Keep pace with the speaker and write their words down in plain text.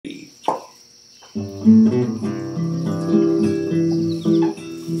My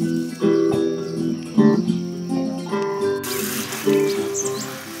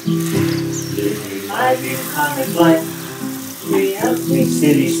bucolic life, we have 3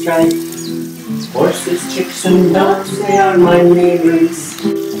 cities stripes. Horses, chicks, and dogs, they are my neighbors.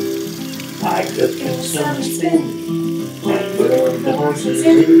 I cook and sew and spin, and put the horses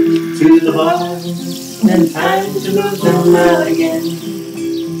into the barn. Then time to move them out again.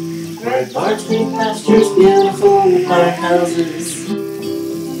 Red barns, green pastures, beautiful park houses.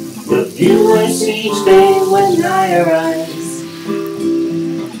 The view I see each day when I arise.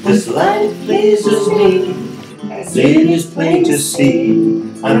 This life pleases me, as it is plain to see.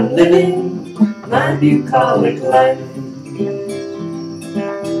 I'm living my bucolic life.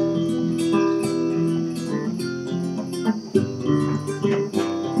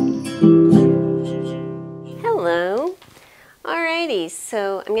 Hello. Alrighty,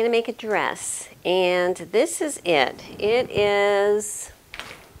 so I'm going to make a dress, and this is it. It is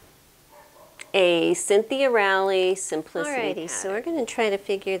a Cynthia Rowley Simplicity pattern. So we're going to try to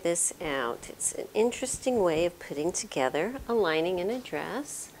figure this out. It's an interesting way of putting together a lining in a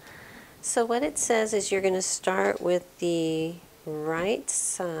dress. So what it says is you're going to start with the right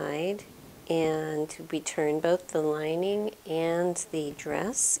side, and we turn both the lining and the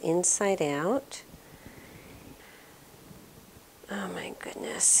dress inside out. Oh my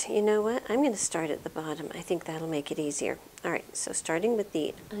goodness. You know what? I'm going to start at the bottom. I think that'll make it easier. Alright, so starting with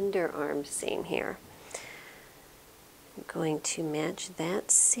the underarm seam here. I'm going to match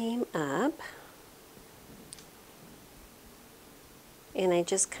that seam up. And I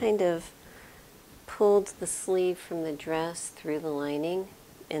just kind of pulled the sleeve from the dress through the lining,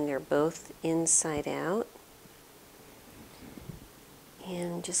 and they're both inside out.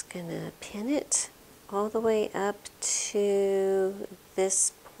 And I'm just going to pin it all the way up to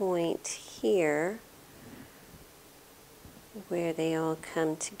this point here where they all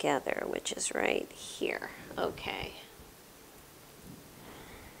come together, which is right here. Okay.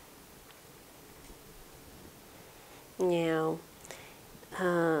 Now,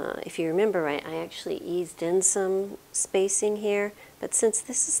 if you remember right, I actually eased in some spacing here, but since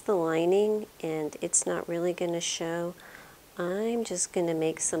this is the lining and it's not really going to show, I'm just going to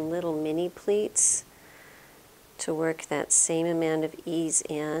make some little mini pleats to work that same amount of ease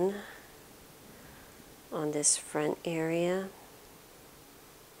in on this front area.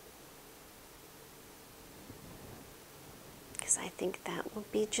 Because I think that will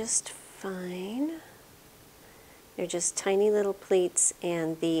be just fine. They're just tiny little pleats,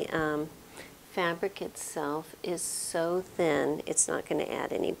 and the fabric itself is so thin it's not going to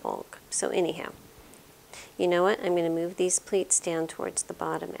add any bulk. So anyhow, you know what? I'm going to move these pleats down towards the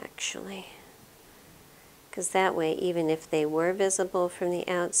bottom actually. Because that way, even if they were visible from the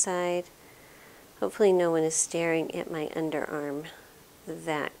outside, hopefully no one is staring at my underarm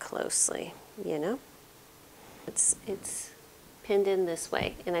that closely, you know? It's pinned in this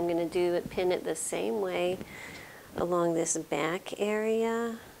way, and I'm going to pin it the same way along this back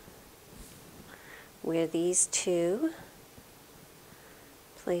area where these two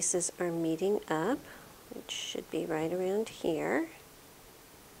places are meeting up, which should be right around here.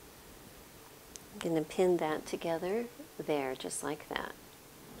 I'm going to pin that together there, just like that.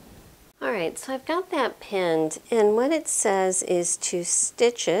 Alright, so I've got that pinned, and what it says is to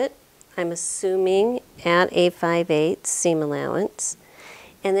stitch it, I'm assuming at a 5/8 seam allowance,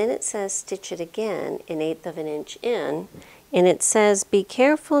 and then it says stitch it again 1/8 of an inch in, and it says be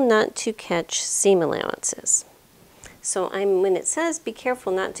careful not to catch seam allowances. So when it says be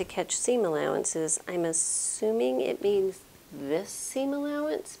careful not to catch seam allowances, I'm assuming it means this seam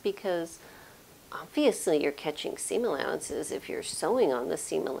allowance, because obviously you're catching seam allowances if you're sewing on the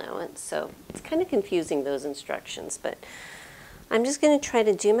seam allowance. So it's kind of confusing, those instructions, but I'm just going to try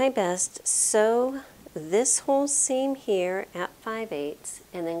to do my best, sew this whole seam here at 5/8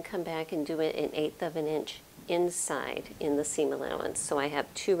 and then come back and do it 1/8 of an inch inside in the seam allowance, so I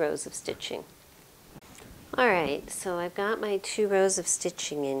have 2 rows of stitching. Alright, so I've got my 2 rows of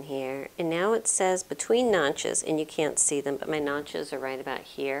stitching in here, and now it says between notches, and you can't see them, but my notches are right about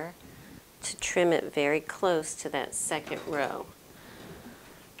here, to trim it very close to that second row.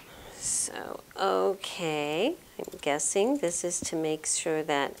 So, okay, I'm guessing this is to make sure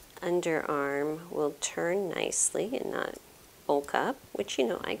that underarm will turn nicely and not bulk up, which, you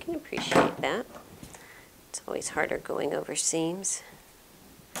know, I can appreciate that. It's always harder going over seams.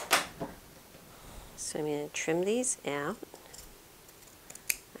 So I'm going to trim these out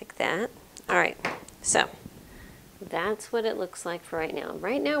like that. Alright, so that's what it looks like for right now.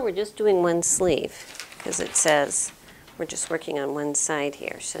 Right now we're just doing one sleeve because it says We're just working on one side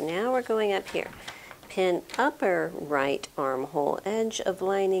here. So now we're going up here. Pin upper right armhole edge of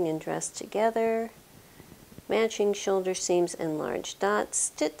lining and dress together. Matching shoulder seams and large dots.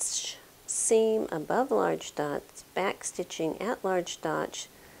 Stitch seam above large dots. Back stitching at large dots.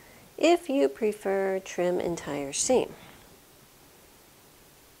 If you prefer, trim entire seam.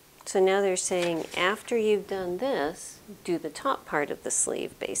 So now they're saying after you've done this, do the top part of the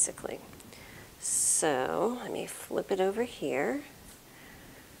sleeve basically. So let me flip it over here.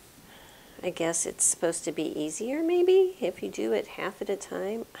 I guess it's supposed to be easier maybe if you do it half at a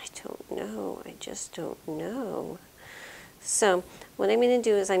time. I don't know. I just don't know. So what I'm going to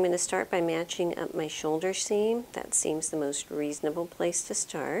do is I'm going to start by matching up my shoulder seam. That seems the most reasonable place to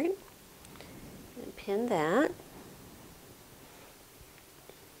start. And pin that.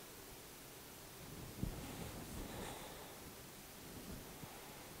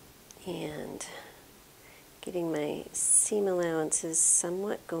 And getting my seam allowances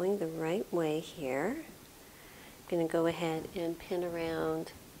somewhat going the right way here. I'm going to go ahead and pin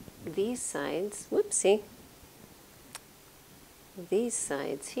around these sides, whoopsie, these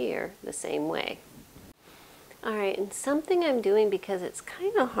sides here the same way. Alright, and something I'm doing because it's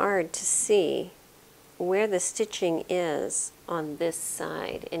kind of hard to see where the stitching is on this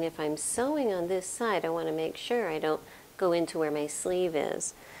side, and if I'm sewing on this side I want to make sure I don't go into where my sleeve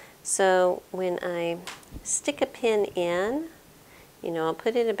is. So when I stick a pin in, you know, I'll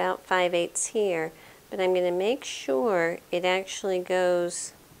put it about 5/8 here, but I'm going to make sure it actually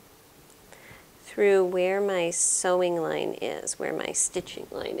goes through where my sewing line is, where my stitching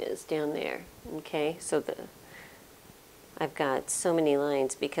line is down there. Okay, so I've got so many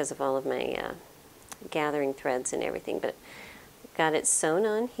lines because of all of my gathering threads and everything, but got it sewn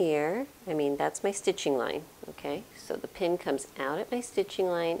on here. I mean, that's my stitching line, okay? So the pin comes out at my stitching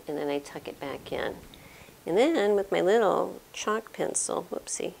line and then I tuck it back in. And then with my little chalk pencil,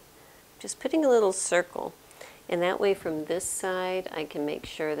 whoopsie, just putting a little circle. And that way from this side I can make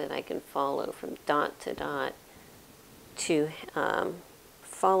sure that I can follow from dot to dot to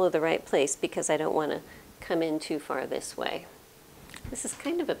follow the right place because I don't want to come in too far this way. This is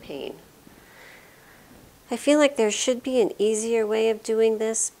kind of a pain. I feel like there should be an easier way of doing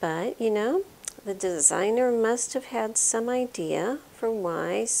this, but you know, the designer must have had some idea for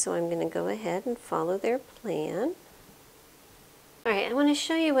why, so I'm going to go ahead and follow their plan. Alright, I want to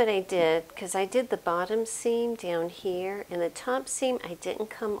show you what I did, because I did the bottom seam down here, and the top seam I didn't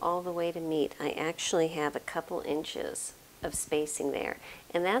come all the way to meet. I actually have a couple inches of spacing there,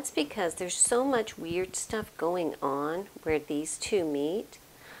 and that's because there's so much weird stuff going on where these two meet.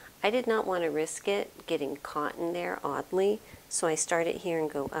 I did not want to risk it getting caught in there oddly, so I started here and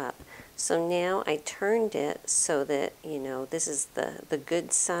go up. So now I turned it so that, you know, this is the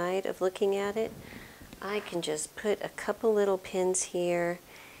good side of looking at it. I can just put a couple little pins here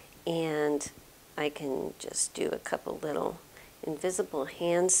and I can just do a couple little invisible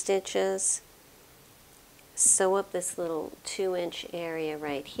hand stitches, sew up this little 2-inch area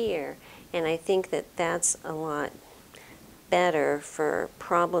right here, and I think that that's a lot better for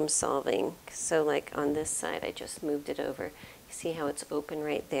problem solving. So like on this side I just moved it over. See how it's open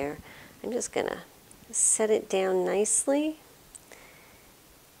right there? I'm just gonna set it down nicely,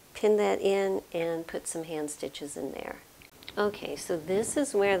 pin that in, and put some hand stitches in there. Okay, so this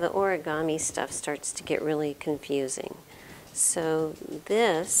is where the origami stuff starts to get really confusing. So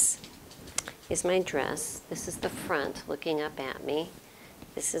this is my dress. This is the front looking up at me.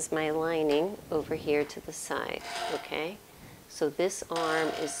 This is my lining over here to the side, okay? So this arm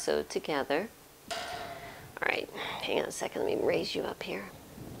is sewed together. All right, hang on a second, let me raise you up here.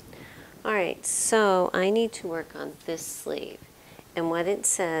 All right, so I need to work on this sleeve. And what it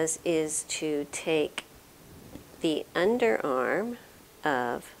says is to take the underarm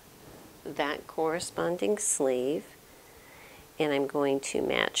of that corresponding sleeve, and I'm going to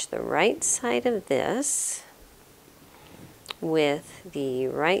match the right side of this with the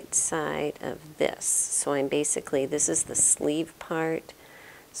right side of this. So I'm basically, this is the sleeve part,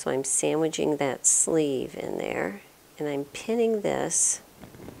 so I'm sandwiching that sleeve in there, and I'm pinning this.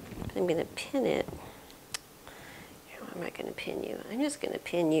 I'm going to pin it. How am I going to pin you? I'm just going to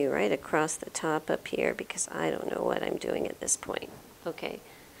pin you right across the top up here because I don't know what I'm doing at this point. Okay,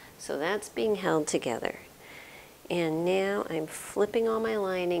 so that's being held together. And now I'm flipping all my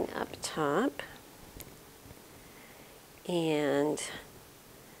lining up top. And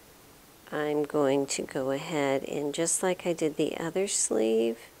I'm going to go ahead and just like I did the other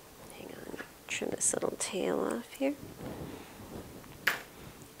sleeve, hang on, trim this little tail off here.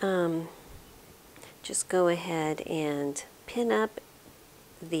 Just go ahead and pin up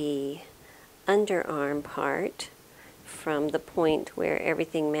the underarm part from the point where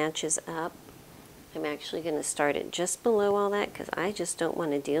everything matches up. I'm actually going to start it just below all that because I just don't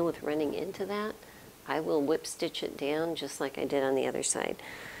want to deal with running into that. I will whip stitch it down just like I did on the other side.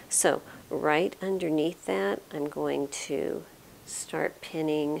 So right underneath that, I'm going to start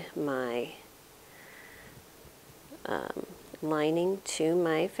pinning my lining to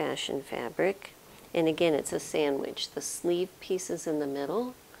my fashion fabric. And again, it's a sandwich. The sleeve piece is in the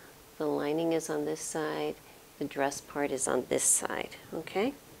middle, the lining is on this side, the dress part is on this side,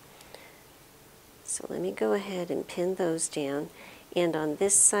 okay? So let me go ahead and pin those down. And on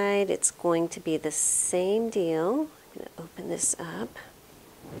this side, it's going to be the same deal. I'm going to open this up.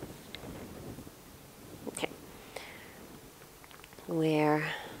 Okay.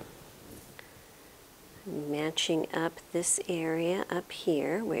 Where I'm matching up this area up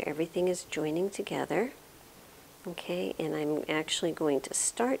here where everything is joining together. Okay, and I'm actually going to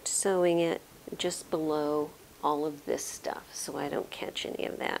start sewing it just below all of this stuff so I don't catch any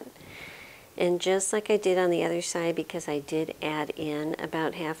of that. And just like I did on the other side, because I did add in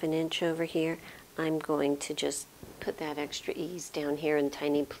about 1/2 inch over here, I'm going to just put that extra ease down here in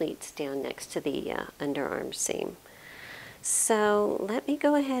tiny pleats down next to the underarm seam. So let me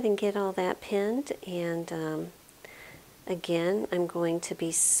go ahead and get all that pinned, and again, I'm going to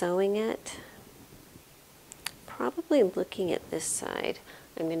be sewing it, probably looking at this side.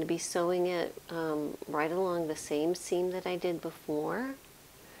 I'm going to be sewing it right along the same seam that I did before,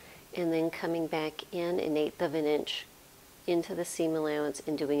 and then coming back in 1/8 inch into the seam allowance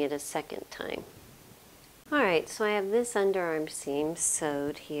and doing it a second time. Alright, so I have this underarm seam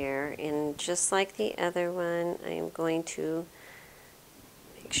sewed here, and just like the other one, I am going to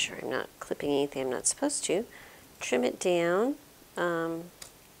make sure I'm not clipping anything I'm not supposed to. Trim it down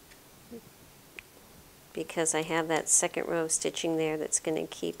because I have that second row of stitching there that's going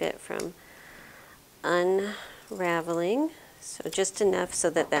to keep it from unraveling. So just enough so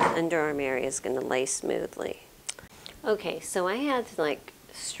that that underarm area is going to lay smoothly. Okay, so I had to like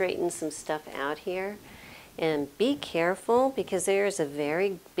straighten some stuff out here. And be careful because there is a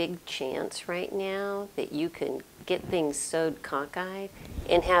very big chance right now that you can get things sewed cockeyed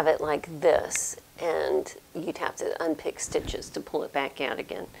and have it like this, and you'd have to unpick stitches to pull it back out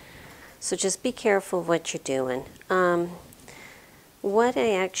again. So just be careful of what you're doing. What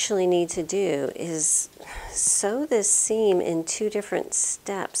I actually need to do is sew this seam in 2 different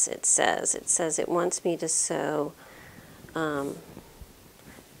steps, it says. It says it wants me to sew the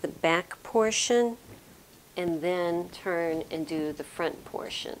back portion and then turn and do the front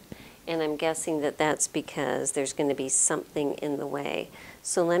portion. And I'm guessing that that's because there's going to be something in the way.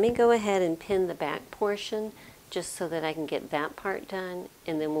 So let me go ahead and pin the back portion just so that I can get that part done,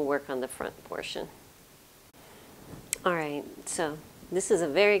 and then we'll work on the front portion. Alright, so this is a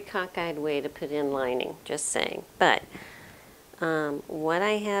very cockeyed way to put in lining, just saying. But what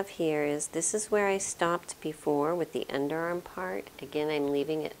I have here is, this is where I stopped before with the underarm part. Again, I'm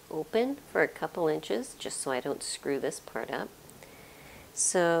leaving it open for a couple inches just so I don't screw this part up.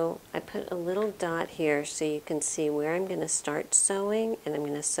 So I put a little dot here so you can see where I'm going to start sewing, and I'm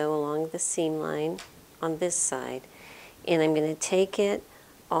going to sew along the seam line on this side. And I'm going to take it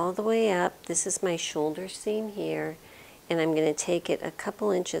all the way up. This is my shoulder seam here, and I'm going to take it a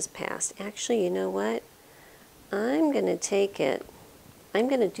couple inches past. Actually, you know what? I'm going to take it, I'm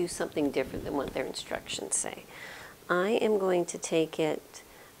going to do something different than what their instructions say. I am going to take it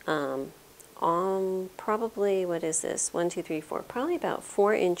on probably, what is this, 1, 2, 3, 4, probably about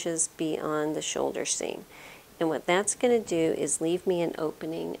 4 inches beyond the shoulder seam. And what that's going to do is leave me an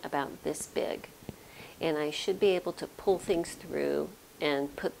opening about this big. And I should be able to pull things through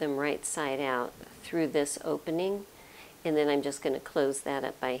and put them right side out through this opening. And then I'm just going to close that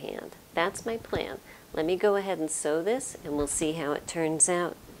up by hand. That's my plan. Let me go ahead and sew this, and we'll see how it turns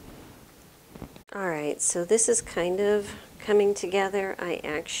out. Alright, so this is kind of coming together. I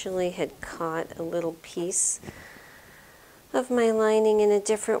actually had caught a little piece of my lining in a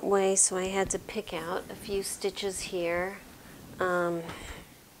different way, so I had to pick out a few stitches here. But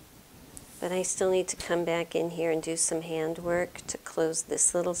I still need to come back in here and do some handwork to close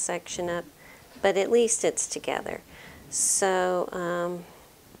this little section up, but at least it's together. So,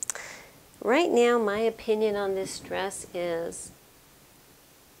 right now, my opinion on this dress is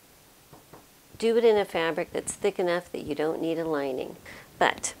do it in a fabric that's thick enough that you don't need a lining.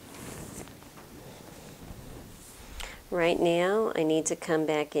 But right now, I need to come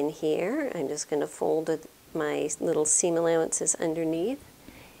back in here. I'm just going to fold my little seam allowances underneath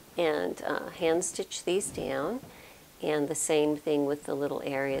and hand stitch these down. And the same thing with the little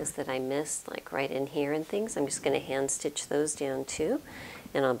areas that I missed, like right in here and things. I'm just going to hand stitch those down too,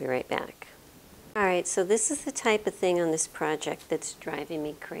 and I'll be right back. Alright, so this is the type of thing on this project that's driving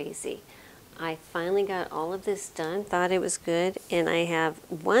me crazy. I finally got all of this done, thought it was good, and I have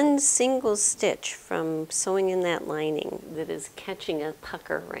one single stitch from sewing in that lining that is catching a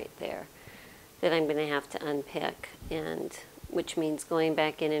pucker right there that I'm going to have to unpick, and which means going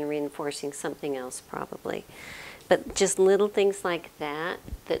back in and reinforcing something else probably. But just little things like that,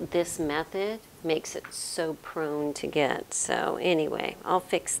 that this method makes it so prone to get. So anyway, I'll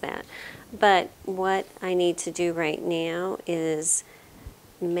fix that. But what I need to do right now is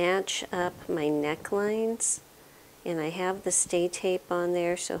match up my necklines. And I have the stay tape on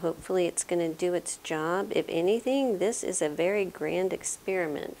there, so hopefully it's going to do its job. If anything, this is a very grand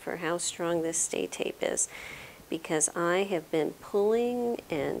experiment for how strong this stay tape is, because I have been pulling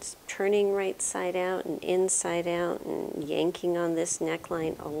and turning right side out and inside out and yanking on this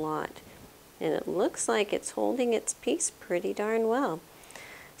neckline a lot. And it looks like it's holding its piece pretty darn well.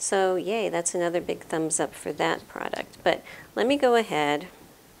 So yay, that's another big thumbs up for that product. But let me go ahead,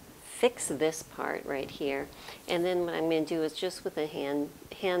 fix this part right here, and then what I'm going to do is just with a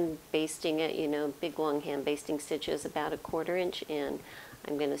hand basting it, you know, big long hand basting stitches about 1/4 inch in.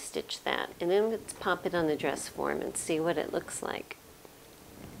 I'm going to stitch that, and then let's pop it on the dress form and see what it looks like.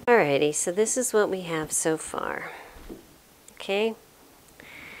 Alrighty, so this is what we have so far. Okay,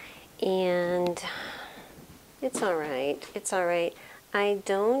 and it's alright, it's alright. I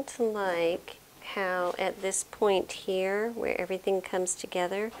don't like how at this point here, where everything comes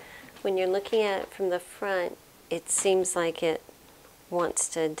together, when you're looking at it from the front, it seems like it wants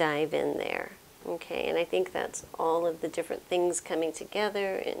to dive in there. Okay, and I think that's all of the different things coming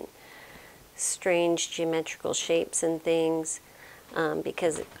together in strange geometrical shapes and things,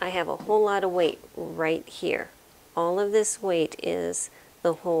 because I have a whole lot of weight right here. All of this weight is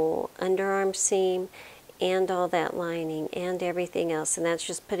the whole underarm seam and all that lining and everything else, and that's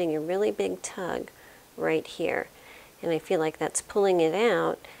just putting a really big tug right here. And I feel like that's pulling it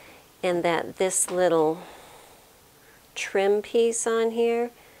out, and that this little trim piece on here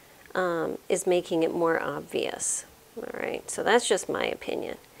is making it more obvious. Alright, so that's just my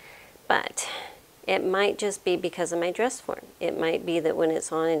opinion. But it might just be because of my dress form. It might be that when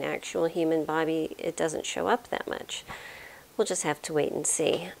it's on an actual human body, it doesn't show up that much. We'll just have to wait and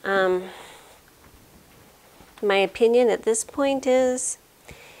see. My opinion at this point is,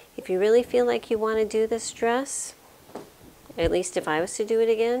 if you really feel like you want to do this dress, at least if I was to do it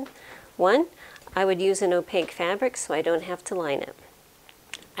again, one, I would use an opaque fabric so I don't have to line it.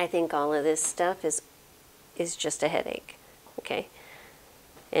 I think all of this stuff is just a headache, okay?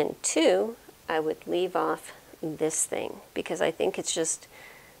 And two, I would leave off this thing because I think it's just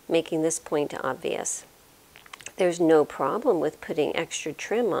making this point obvious. There's no problem with putting extra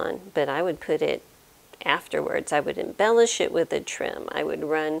trim on, but I would put it afterwards. I would embellish it with a trim. I would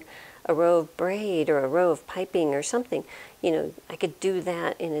run a row of braid or a row of piping or something. You know, I could do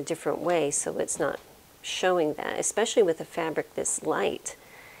that in a different way so it's not showing that, especially with a fabric this light.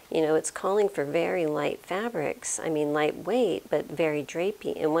 You know, it's calling for very light fabrics. I mean, lightweight, but very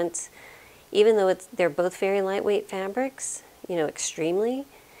drapey. And once, even though they're both very lightweight fabrics, you know, extremely,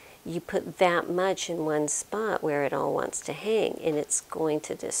 you put that much in one spot where it all wants to hang, and it's going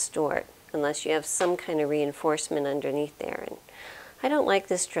to distort unless you have some kind of reinforcement underneath there. And I don't like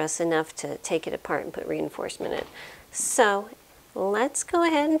this dress enough to take it apart and put reinforcement in. So let's go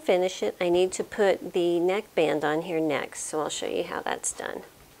ahead and finish it. I need to put the neckband on here next, so I'll show you how that's done.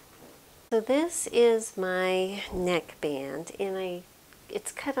 So this is my neckband, and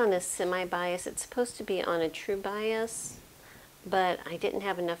it's cut on a semi-bias. It's supposed to be on a true bias, but I didn't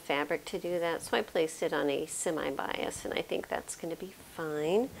have enough fabric to do that, so I placed it on a semi-bias, and I think that's going to be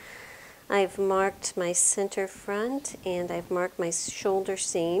fine. I've marked my center front, and I've marked my shoulder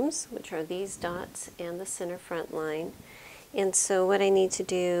seams, which are these dots and the center front line. And so what I need to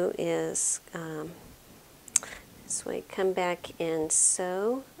do is this way, come back and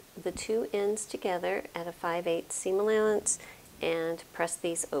sew the two ends together at a 5/8 seam allowance and press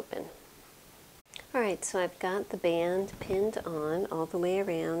these open. Alright, so I've got the band pinned on all the way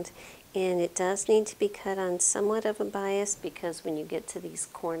around, and it does need to be cut on somewhat of a bias because when you get to these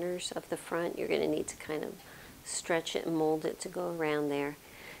corners of the front, you're going to need to kind of stretch it and mold it to go around there.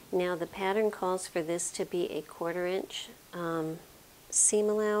 Now the pattern calls for this to be a 1/4 inch seam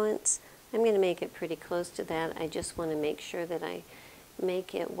allowance. I'm going to make it pretty close to that. I just want to make sure that I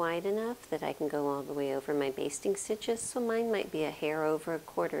make it wide enough that I can go all the way over my basting stitches. So mine might be a hair over a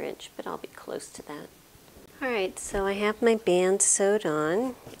 1/4 inch, but I'll be close to that. Alright, so I have my band sewed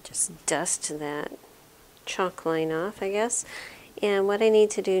on. Just dust that chalk line off, I guess. And what I need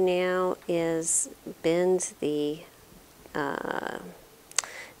to do now is bend the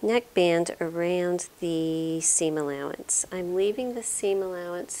neckband around the seam allowance. I'm leaving the seam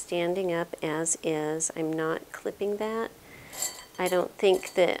allowance standing up as is. I'm not clipping that. I don't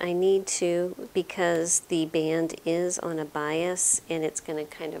think that I need to because the band is on a bias and it's going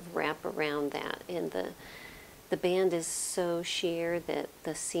to kind of wrap around that. And the band is so sheer that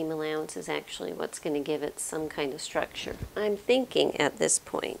the seam allowance is actually what's going to give it some kind of structure. I'm thinking at this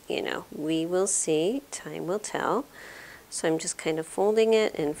point, you know, we will see, time will tell. So I'm just kind of folding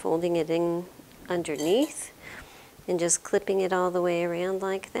it and folding it in underneath and just clipping it all the way around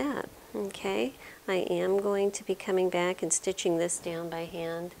like that. Okay, I am going to be coming back and stitching this down by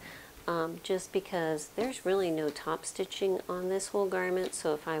hand just because there's really no top stitching on this whole garment,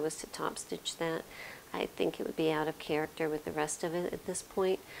 so if I was to top stitch that, I think it would be out of character with the rest of it at this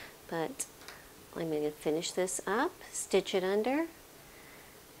point. But I'm going to finish this up, stitch it under,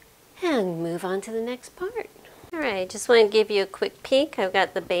 and move on to the next part. Alright, just want to give you a quick peek. I've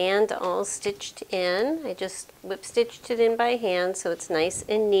got the band all stitched in. I just whip stitched it in by hand so it's nice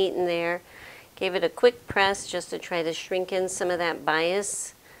and neat in there. Gave it a quick press just to try to shrink in some of that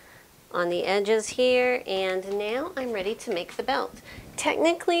bias on the edges here, and now I'm ready to make the belt.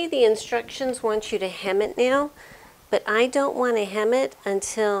 Technically the instructions want you to hem it now, but I don't want to hem it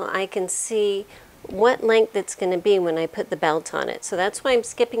until I can see what length it's going to be when I put the belt on it. So that's why I'm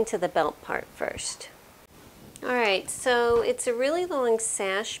skipping to the belt part first. Alright, so it's a really long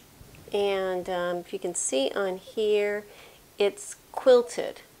sash, and if you can see on here, it's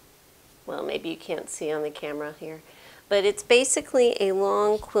quilted. Well, maybe you can't see on the camera here, but it's basically a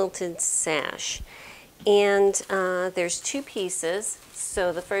long quilted sash. And there's two pieces,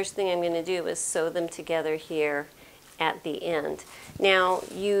 so the first thing I'm going to do is sew them together here at the end. Now,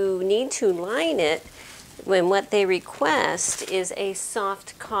 you need to line it when what they request is a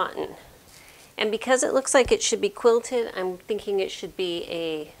soft cotton. And because it looks like it should be quilted, I'm thinking it should be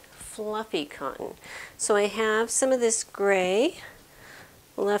a fluffy cotton. So I have some of this gray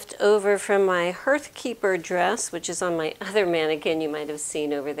left over from my Hearthkeeper dress, which is on my other mannequin you might have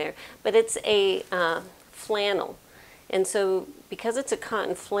seen over there. But it's a flannel. And so because it's a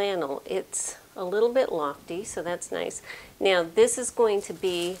cotton flannel, it's a little bit lofty, so that's nice. Now this is going to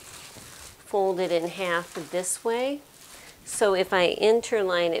be folded in half this way. So if I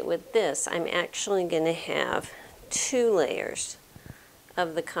interline it with this, I'm actually going to have 2 layers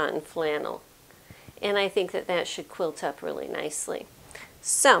of the cotton flannel. And I think that that should quilt up really nicely.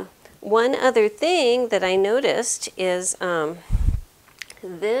 So one other thing that I noticed is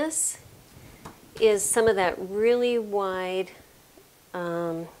this is some of that really wide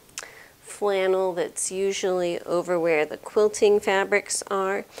flannel that's usually over where the quilting fabrics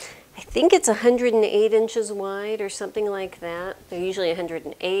are. I think it's 108 inches wide or something like that. They're usually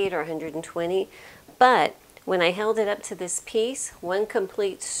 108 or 120. But when I held it up to this piece, one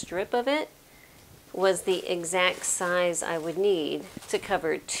complete strip of it was the exact size I would need to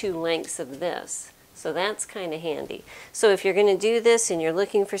cover 2 lengths of this. So that's kind of handy. So if you're going to do this and you're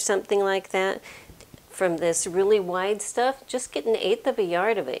looking for something like that, from this really wide stuff, just get 1/8 of a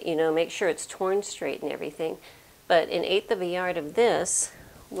yard of it, you know, make sure it's torn straight and everything. But 1/8 of a yard of this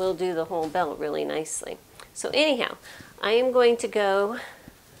will do the whole belt really nicely. So anyhow, I am going to go,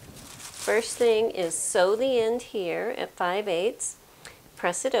 first thing is sew the end here at 5/8,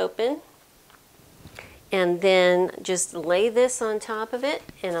 press it open, and then just lay this on top of it,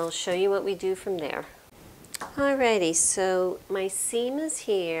 and I'll show you what we do from there. Alrighty, so my seam is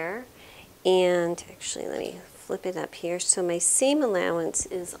here, and actually let me flip it up here. So my seam allowance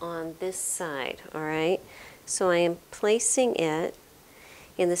is on this side, alright? So I am placing it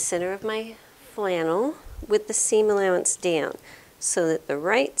in the center of my flannel with the seam allowance down so that the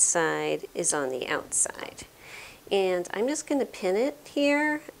right side is on the outside. And I'm just going to pin it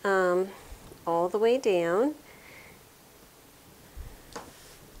here all the way down.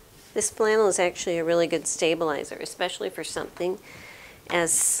 This flannel is actually a really good stabilizer, especially for something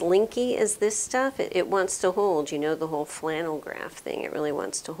as slinky as this stuff. It wants to hold, you know, the whole flannel graph thing, it really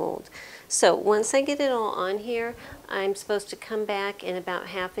wants to hold. So once I get it all on here, I'm supposed to come back and about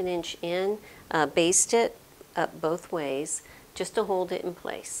 1/2 inch in, baste it up both ways, just to hold it in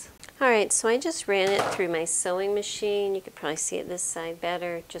place. Alright, so I just ran it through my sewing machine. You could probably see it this side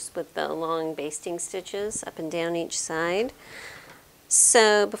better, just with the long basting stitches up and down each side.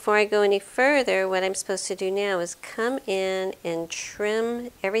 So before I go any further, what I'm supposed to do now is come in and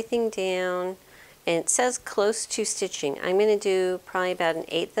trim everything down. And it says close to stitching. I'm going to do probably about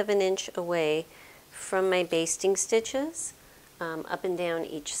 1/8 of an inch away from my basting stitches, up and down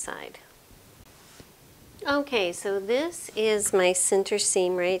each side. Okay, so this is my center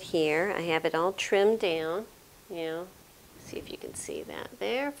seam right here. I have it all trimmed down, you know, See if you can see that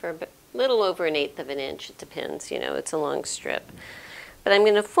there for a little over 1/8 of an inch. It depends, you know, it's a long strip. But I'm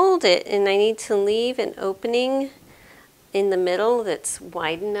going to fold it, and I need to leave an opening in the middle that's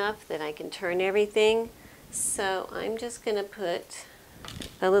wide enough that I can turn everything. So I'm just going to put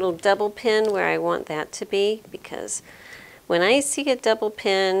a little double pin where I want that to be, because when I see a double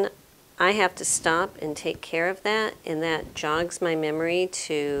pin, I have to stop and take care of that, and that jogs my memory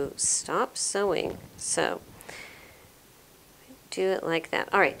to stop sewing. So do it like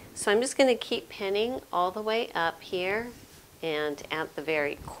that. All right, so I'm just going to keep pinning all the way up here, and at the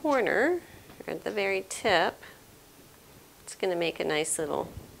very corner, or at the very tip, it's going to make a nice little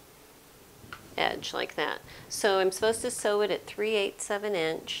edge like that. So I'm supposed to sew it at 3/8 of an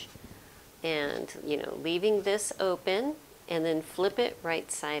inch, and, you know, leaving this open, and then flip it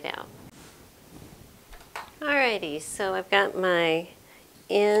right side out. Alrighty, so I've got my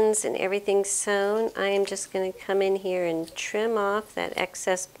ends and everything sewn. I am just going to come in here and trim off that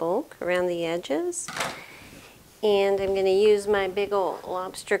excess bulk around the edges. And I'm going to use my big old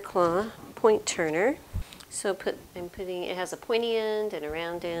lobster claw point turner. So it has a pointy end and a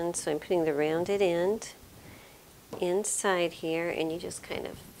round end, so I'm putting the rounded end inside here, and you just kind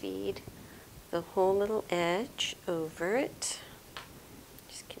of feed the whole little edge over it.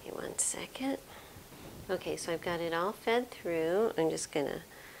 Just give me 1 second. Okay, so I've got it all fed through. I'm just going to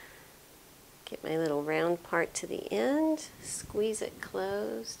get my little round part to the end, squeeze it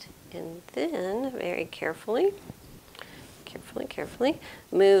closed, and then very carefully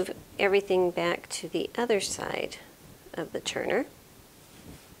move everything back to the other side of the turner.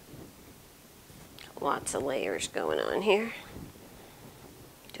 Lots of layers going on here.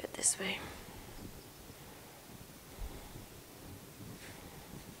 Do it this way.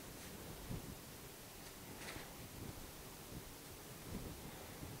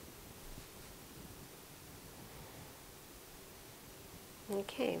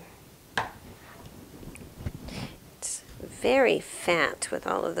 Okay. It's very fat with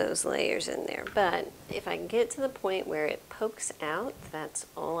all of those layers in there, but if I can get to the point where it pokes out, that's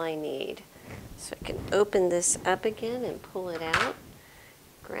all I need. So I can open this up again and pull it out,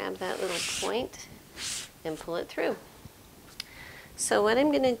 grab that little point and pull it through. So what I'm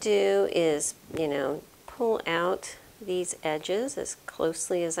going to do is, you know, pull out these edges as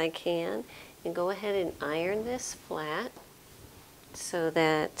closely as I can and go ahead and iron this flat so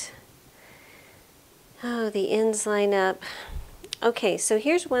that the ends line up. Okay, so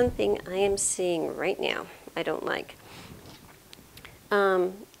here's one thing I am seeing right now I don't like.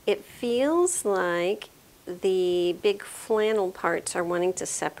 It feels like the big flannel parts are wanting to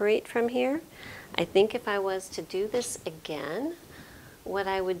separate from here. I think if I was to do this again, what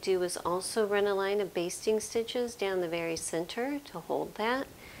I would do is also run a line of basting stitches down the very center to hold that,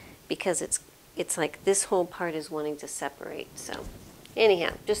 because it's like this whole part is wanting to separate. So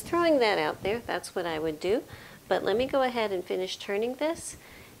anyhow, just throwing that out there, that's what I would do. But let me go ahead and finish turning this,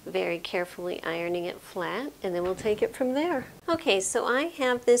 very carefully ironing it flat, and then we'll take it from there. Okay, so I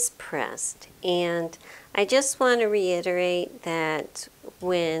have this pressed, and I just want to reiterate that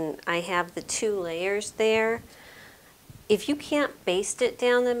when I have the 2 layers there, if you can't baste it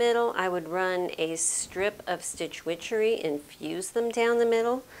down the middle, I would run a strip of Stitch Witchery and fuse them down the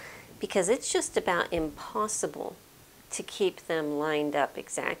middle, because it's just about impossible to keep them lined up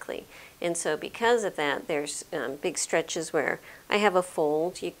exactly. And so because of that, there's big stretches where I have a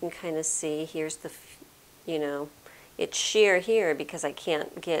fold. You can kind of see, here's the, you know, it's sheer here because I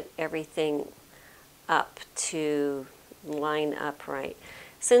can't get everything up to line up right.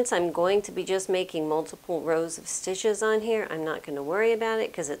 Since I'm going to be just making multiple rows of stitches on here, I'm not going to worry about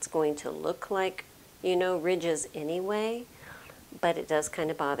it because it's going to look like, you know, ridges anyway. But it does kind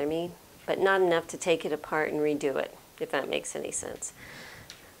of bother me, but not enough to take it apart and redo it, if that makes any sense.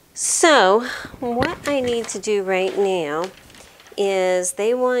 So what I need to do right now is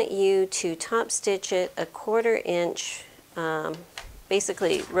they want you to top stitch it 1/4 inch,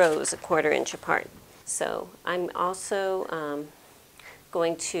 basically rows 1/4 inch apart. So I'm also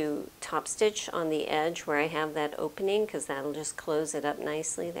going to top stitch on the edge where I have that opening, because that'll just close it up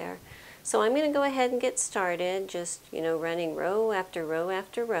nicely there. So I'm going to go ahead and get started, just, you know, running row after row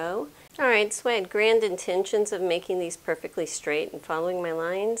after row. All right, so I had grand intentions of making these perfectly straight and following my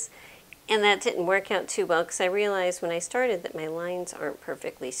lines, and that didn't work out too well because I realized when I started that my lines aren't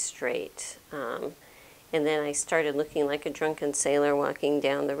perfectly straight. And then I started looking like a drunken sailor walking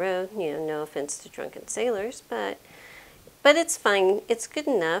down the road. You know, no offense to drunken sailors, but it's fine. It's good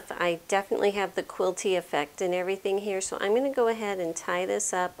enough. I definitely have the quilty effect and everything here, so I'm going to go ahead and tie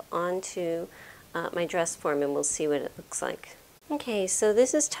this up onto my dress form, and we'll see what it looks like. Okay, so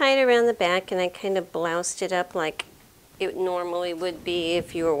this is tied around the back, and I kind of bloused it up like it normally would be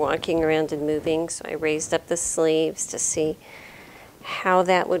if you were walking around and moving. So I raised up the sleeves to see how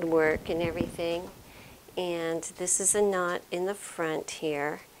that would work and everything. And this is a knot in the front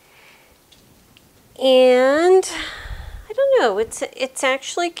here. And I don't know, it's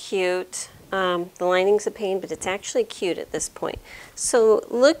actually cute. The lining's a pain, but it's actually cute at this point. So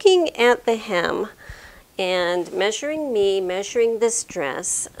looking at the hem and measuring this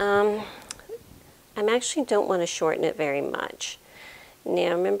dress, I actually don't want to shorten it very much.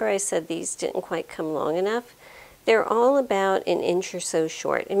 Now remember I said these didn't quite come long enough. They're all about an inch or so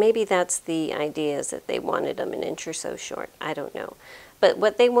short, and maybe that's the idea, is that they wanted them an inch or so short. I don't know. But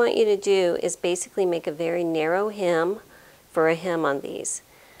what they want you to do is basically make a very narrow hem for a hem on these.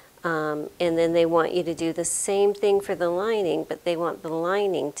 And then they want you to do the same thing for the lining, but they want the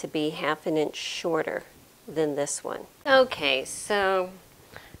lining to be ½ an inch shorter than this one. Okay, so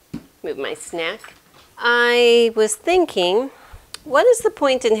move my snack. I was thinking, what is the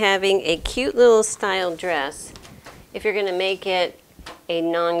point in having a cute little style dress if you're going to make it a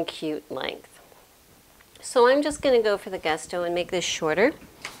non-cute length? So I'm just going to go for the gusto and make this shorter.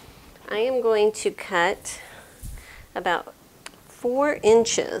 I am going to cut about 4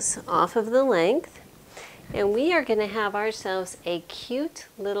 inches off of the length, and we are going to have ourselves a cute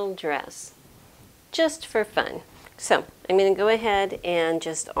little dress just for fun. So I'm going to go ahead and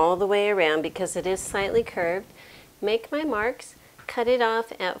just all the way around, because it is slightly curved, make my marks, cut it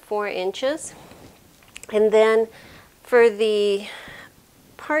off at 4 inches, and then for the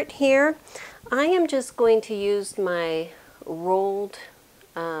part here, I am just going to use my rolled,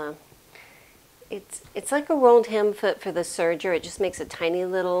 it's like a rolled hem foot for the serger. It just makes a tiny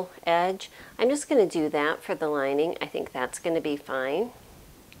little edge. I'm just going to do that for the lining. I think that's going to be fine.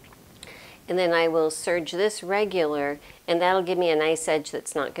 And then I will serge this regular, and that'll give me a nice edge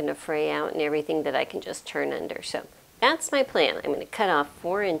that's not going to fray out and everything, that I can just turn under. So that's my plan. I'm going to cut off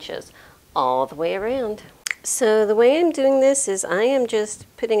 4 inches all the way around. So the way I'm doing this is I am just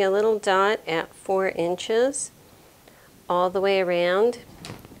putting a little dot at 4 inches all the way around,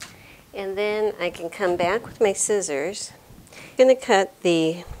 and then I can come back with my scissors. I'm going to cut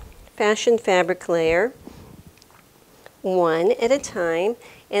the fashion fabric layer one at a time,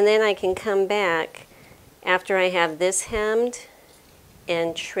 and then I can come back after I have this hemmed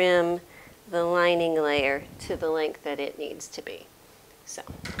and trim the lining layer to the length that it needs to be. So,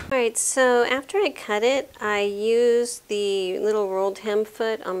 alright, so after I cut it, I used the little rolled hem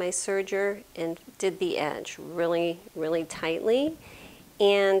foot on my serger and did the edge really, really tightly.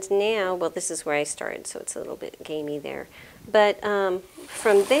 And now, well, this is where I started, so it's a little bit gamey there. But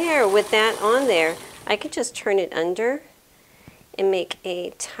from there, with that on there, I could just turn it under and make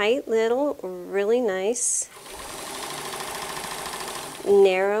a tight little, really nice,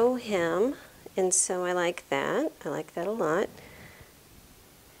 narrow hem. And so I like that. I like that a lot.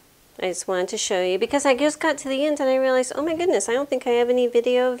 I just wanted to show you, because I just got to the end and I realized, oh my goodness, I don't think I have any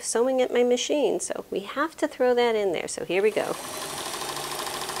video of sewing at my machine. So we have to throw that in there. So here we go.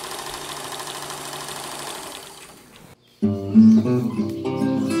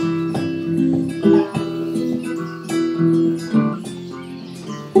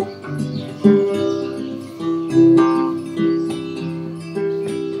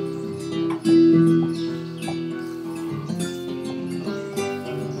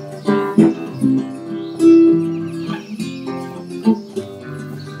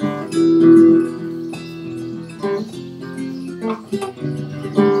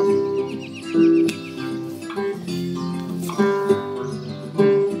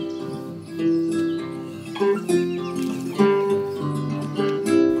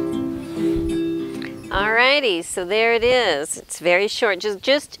 Alrighty, so there it is. It's very short.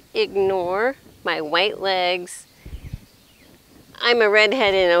 Just ignore my white legs. I'm a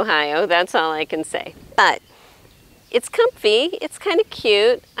redhead in Ohio, that's all I can say. But it's comfy, it's kind of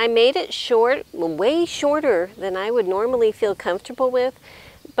cute. I made it short, way shorter than I would normally feel comfortable with,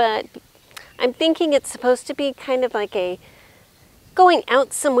 but I'm thinking it's supposed to be kind of like a going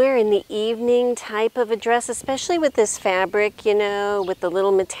out somewhere in the evening type of a dress, especially with this fabric, you know, with the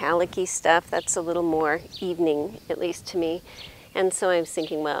little metallic-y stuff. That's a little more evening, at least to me. And so I was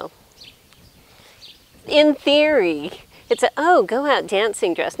thinking, well, in theory, it's a, oh, go out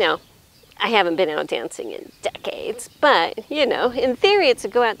dancing dress. Now, I haven't been out dancing in decades, but, you know, in theory, it's a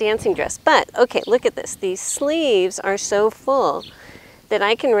go out dancing dress. But, okay, look at this. These sleeves are so full that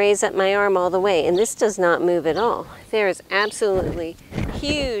I can raise up my arm all the way, and this does not move at all. There is absolutely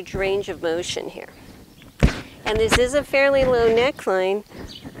huge range of motion here. And this is a fairly low neckline,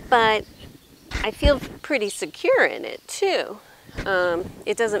 but I feel pretty secure in it too.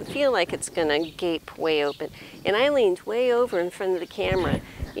 It doesn't feel like it's gonna gape way open. And I leaned way over in front of the camera,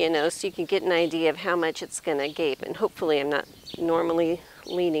 you know, so you can get an idea of how much it's gonna gape. And hopefully I'm not normally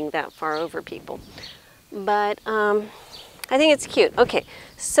leaning that far over people. But I think it's cute. Okay,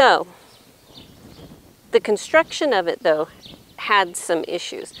 so the construction of it though had some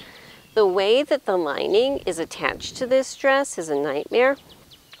issues. The way that the lining is attached to this dress is a nightmare.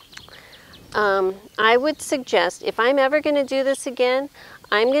 I would suggest, if I'm ever going to do this again,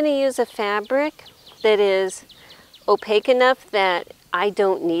 I'm going to use a fabric that is opaque enough that I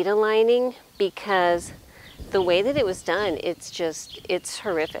don't need a lining, because the way that it was done, it's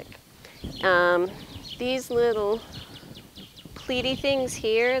horrific. These little pleaty things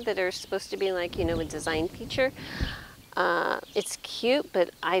here that are supposed to be like, you know, a design feature, it's cute,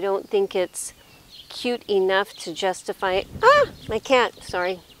 but I don't think it's cute enough to justify, my cat,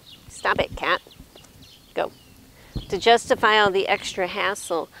 sorry. Stop it, cat. Go. To justify all the extra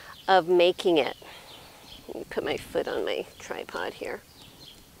hassle of making it. Let me put my foot on my tripod here.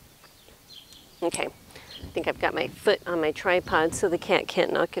 Okay. I think I've got my foot on my tripod so the cat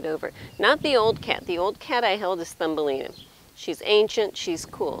can't knock it over. Not the old cat. The old cat I held is Thumbelina. She's ancient. She's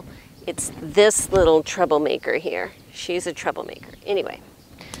cool. It's this little troublemaker here. She's a troublemaker. Anyway.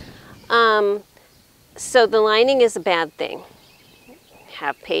 So the lining is a bad thing.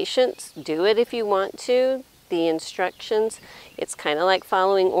 Have patience, do it if you want to. The instructions, it's kind of like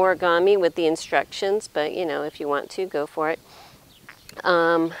following origami with the instructions, but you know, if you want to, go for it.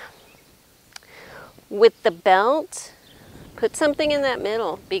 With the belt, put something in that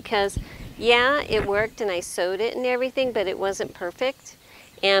middle, because yeah, it worked and I sewed it and everything, but it wasn't perfect.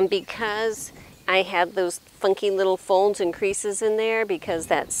 And because I had those funky little folds and creases in there, because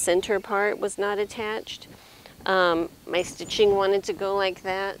that center part was not attached, my stitching wanted to go like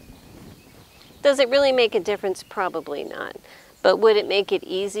that. Does it really make a difference? Probably not. But would it make it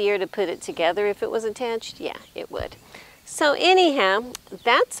easier to put it together if it was attached? Yeah, it would. So anyhow,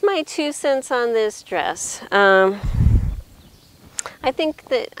 that's my 2 cents on this dress. I think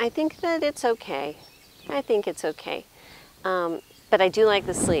that it's okay. I think it's okay. But I do like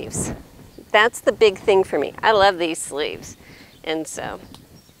the sleeves. That's the big thing for me. I love these sleeves. And so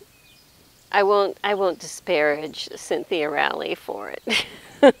I won't disparage Cynthia Rowley for it.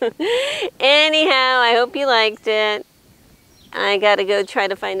 Anyhow, I hope you liked it. I gotta go try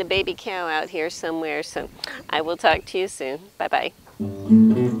to find a baby cow out here somewhere, so I will talk to you soon. Bye-bye.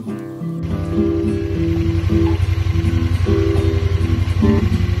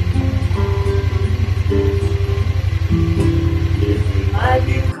 My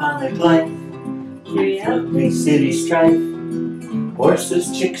bucolic life, ⁡ city strife.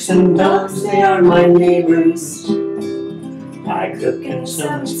 Horses, chicks, and dogs, they are my neighbors. I cook and sew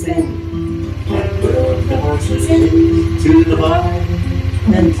and spin, and move the horses in to the barn,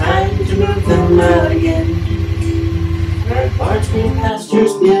 and time to move them out again. Red barns, green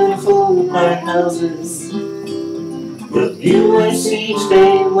pastures, beautiful my houses. The view I see each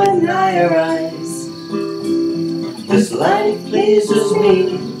day when I arise. This life pleases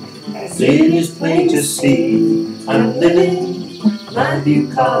me, as it is plain to see. I'm living my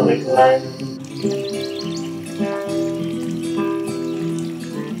bucolic life.